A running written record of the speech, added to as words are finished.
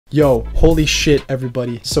Yo, holy shit,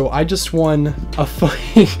 everybody. So I just won a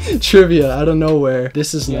fucking trivia out of nowhere.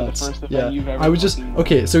 This is nuts. The first event you've ever I was just, fucking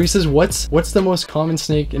okay, so he says, what's the most common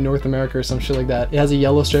snake in North America or some shit like that? It has a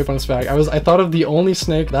yellow stripe on its back. I thought of the only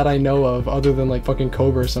snake that I know of other than like fucking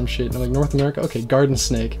cobra or some shit. And I'm like, North America? Okay, garden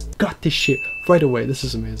snake. Got this shit right away. This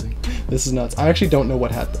is amazing. This is nuts. I actually don't know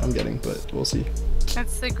what hat I'm getting, but we'll see.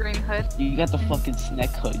 That's the green hood. You got the fucking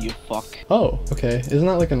snake hood, you fuck. Oh, okay. Isn't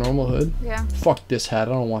that like a normal hood? Yeah. Fuck this hat.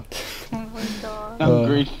 I don't want Oh my god. I'm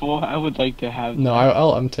grateful. I would like to have No, that.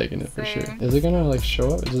 I'm taking it for sure. Same. Is it gonna like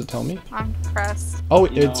show up? Does it tell me? I'm pressed. Oh,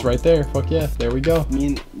 You it's know. right there. Fuck yeah. There we go.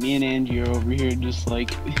 Me and Angie are over here just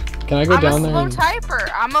like... Can I go I'm down a there? slow And... typer.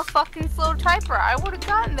 I'm a fucking slow typer. I would have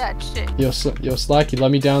gotten that shit. Yo, Slacky, let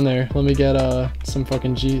me down there. Let me get some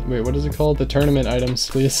fucking Wait, what is it called? The tournament items,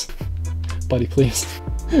 please. Buddy, please.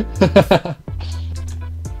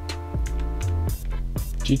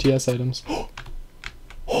 GTS items.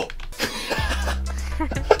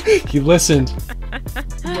 He listened.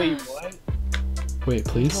 Wait, what? Wait,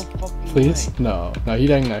 please? No fucking Please? way. No, he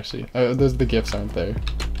didn't actually. Those the gifts aren't there.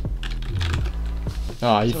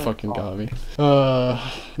 Ah, you So fucking far. got me.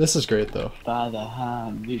 This is great though. By the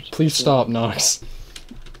hand, bitch. Please stop, Nox.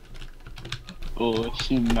 Oh,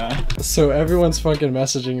 shit, man. So everyone's fucking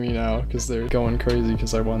messaging me now because they're going crazy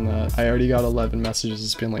because I won that. I already got 11 messages.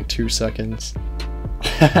 It's been like 2 seconds.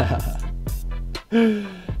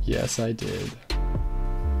 Yes, I did.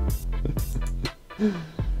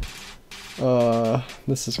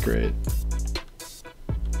 This is great.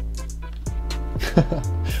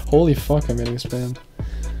 Holy fuck, I'm getting spammed.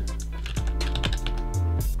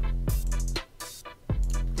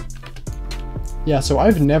 Yeah, so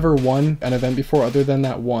I've never won an event before other than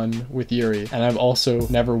that one with Yuri, and I've also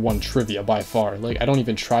never won trivia by far. Like, I don't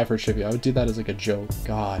even try for trivia. I would do that as like a joke.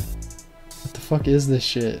 God. What the fuck is this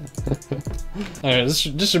shit? Alright, this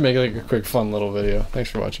should make like a quick fun little video. Thanks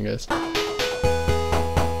for watching, guys.